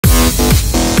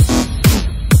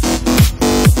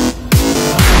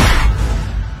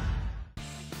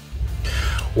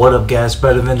What up guys,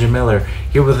 Spider-Ninja Miller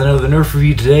here with another Nerf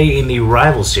review today in the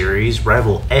Rival series,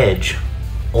 Rival Edge.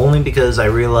 Only because I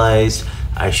realized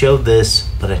I showed this,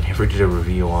 but I never did a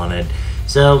review on it.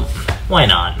 So, why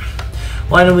not?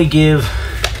 Why don't we give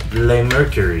Le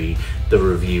Mercury the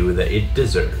review that it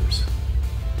deserves.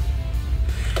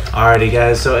 Alrighty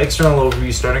guys, so external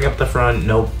overview, starting up the front,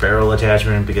 no barrel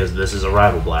attachment because this is a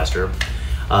Rival blaster.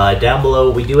 Down below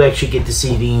we do actually get to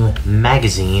see the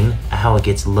magazine, how it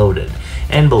gets loaded.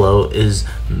 And below is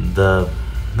the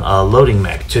loading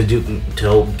mech. To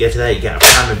get to that, you gotta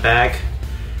prime it back,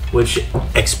 which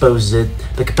exposes it.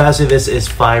 The capacity of this is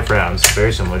 5 rounds,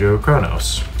 very similar to a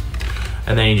Kronos.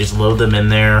 And then you just load them in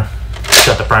there,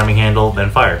 shut the priming handle,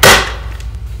 then fire.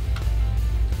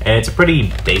 And it's a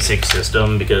pretty basic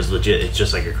system because legit it's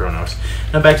just like a Kronos.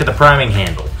 Now back to the priming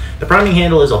handle. The priming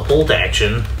handle is a bolt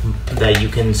action that you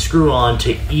can screw on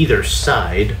to either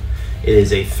side. It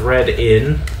is a thread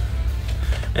in,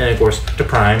 and of course to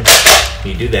prime,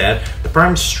 you do that. The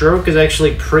prime stroke is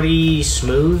actually pretty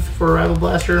smooth for a Rival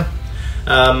blaster.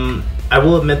 I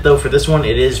will admit though, for this one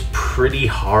it is pretty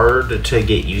hard to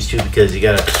get used to because you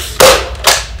gotta...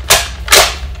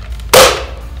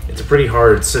 It's a pretty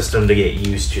hard system to get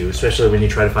used to, especially when you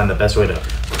try to find the best way to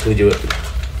quickly do it.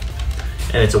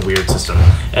 And it's a weird system.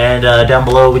 And down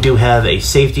below we do have a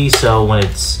safety, so when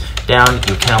it's down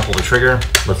you cannot pull the trigger,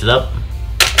 lift it up,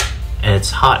 and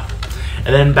it's hot.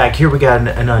 And then back here we got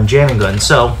an unjamming gun.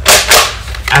 So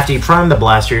after you prime the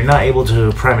blaster, you're not able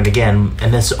to prime it again,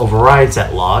 and this overrides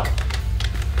that lock.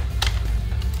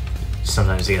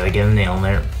 Sometimes you gotta get a nail in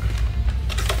there.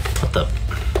 What the?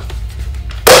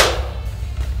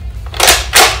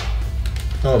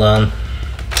 Hold on.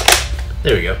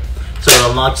 There we go. So it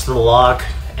unlocks the lock,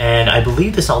 and I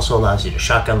believe this also allows you to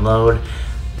shotgun load.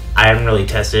 I haven't really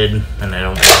tested, and I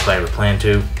don't know if I ever plan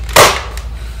to.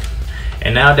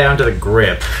 And now down to the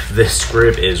grip. This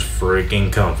grip is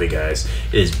freaking comfy, guys.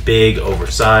 It is big,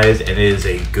 oversized, and it is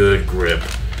a good grip.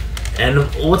 And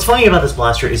what's funny about this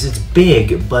blaster is it's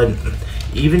big, but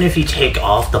even if you take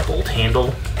off the bolt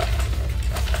handle,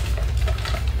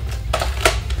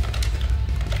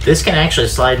 this can actually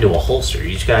slide into a holster.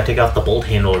 You just gotta take off the bolt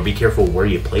handle or be careful where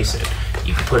you place it.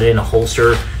 You can put it in a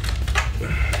holster,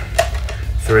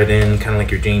 thread in, kind of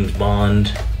like your James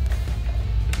Bond.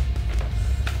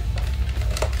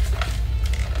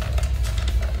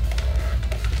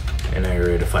 And now you're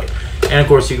ready to fight. And of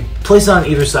course you can place it on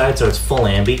either side so it's full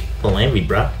ambi,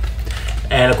 bruh.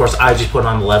 And of course I just put it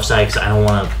on the left side because I don't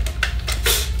want to...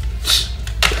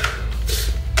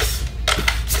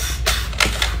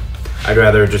 I'd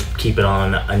rather just keep it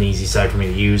on an easy side for me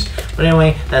to use. But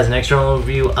anyway, that's an external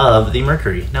overview of the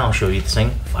Mercury. Now I'll show you this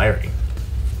thing firing.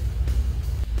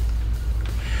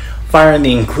 Firing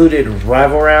the included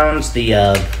Rival rounds, the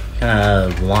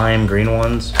kind of lime green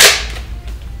ones.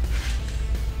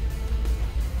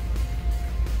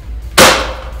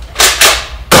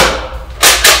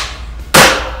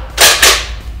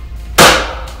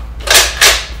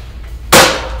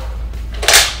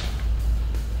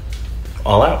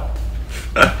 All out.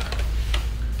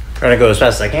 Trying to go as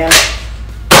fast as I can.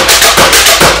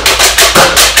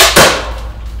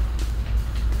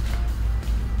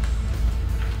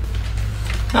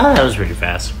 That was pretty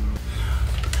fast.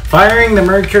 Firing the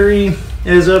Mercury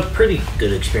is a pretty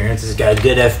good experience. It's got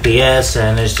good FPS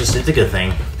and it's a good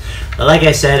thing. But like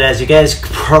I said, as you guys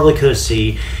probably could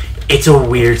see, it's a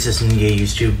weird system to get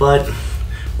used to, but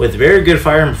with very good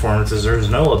firing performances, there's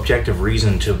no objective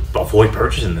reason to avoid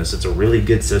purchasing this. It's a really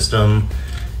good system.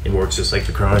 It works just like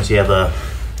the Kronos. You have a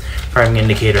firing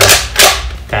indicator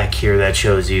back here that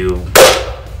shows you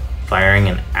firing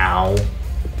an owl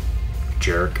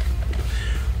jerk.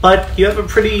 But you have a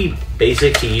pretty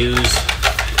basic to use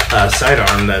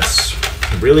sidearm that's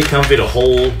really comfy to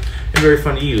hold and very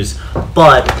fun to use.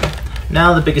 But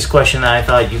now the biggest question that I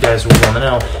thought you guys would want to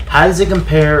know, how does it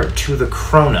compare to the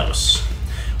Kronos,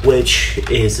 which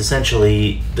is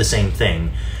essentially the same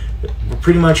thing?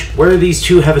 Pretty much where these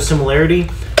two have a similarity,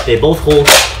 they both hold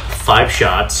 5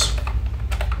 shots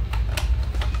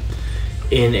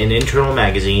in an internal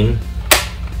magazine,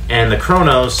 and the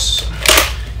Kronos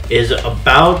is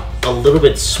about a little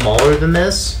bit smaller than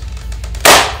this,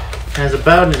 has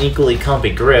about an equally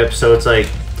comfy grip, so it's like,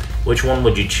 which one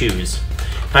would you choose?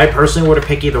 If I personally were to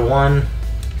pick either one,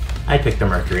 I'd pick the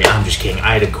Mercury. I'm just kidding.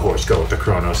 I'd of course go with the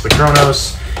Kronos. The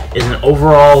Kronos is an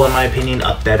overall, in my opinion,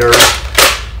 a better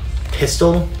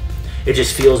pistol. It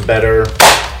just feels better.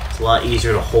 It's a lot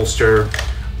easier to holster,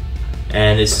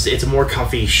 and it's a more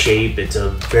comfy shape. It's a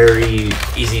very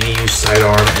easy to use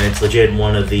sidearm, and it's legit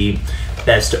one of the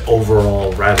best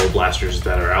overall Rival blasters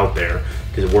that are out there.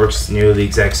 because it works nearly the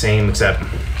exact same, except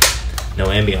no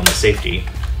ambient on the safety.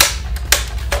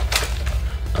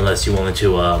 Unless you wanted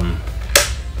to,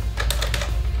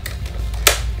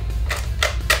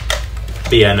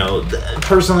 but yeah, no,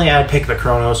 personally I'd pick the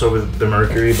Kronos over the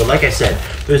Mercury, but like I said,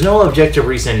 there's no objective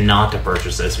reason not to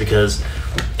purchase this, because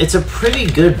it's a pretty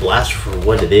good blaster for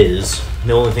what it is.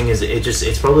 The only thing is,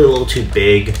 it's probably a little too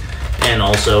big, and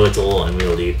also it's a little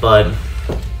unwieldy, but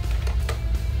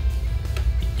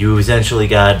you essentially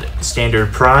got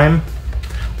standard prime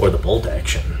or the bolt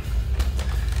action.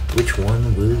 Which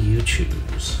one will you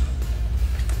choose?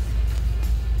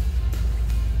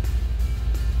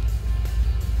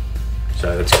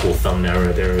 Sorry, that's a cool thumbnail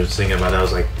right there. I was thinking about that. I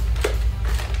was like,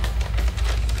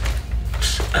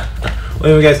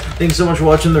 well, anyway, guys, thanks so much for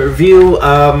watching the review.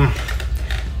 I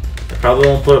probably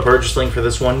won't put a purchase link for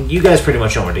this one. You guys pretty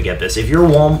much know where to get this. If your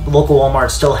local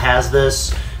Walmart still has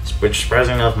this, which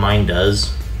surprisingly enough, mine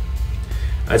does,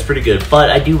 that's pretty good. But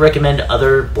I do recommend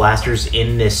other blasters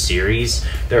in this series.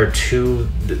 There are two.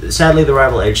 Sadly, the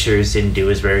Rival Edge series didn't do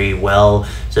as very well,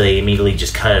 so they immediately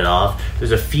just cut it off.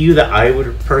 There's a few that I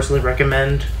would personally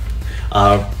recommend.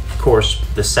 Of course,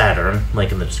 the Saturn,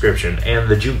 link in the description, and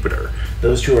the Jupiter.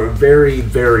 Those two are very,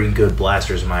 very good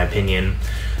blasters in my opinion.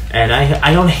 And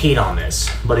I don't hate on this,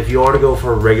 but if you are to go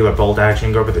for a regular bolt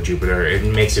action, go for the Jupiter. It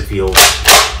makes it feel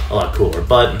a lot cooler.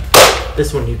 But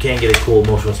this one, you can get a cool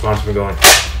emotional response from going.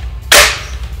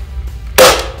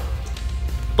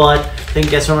 But thank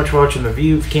you guys so much for watching the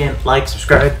review. If you can, like,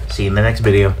 subscribe. See you in the next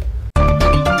video.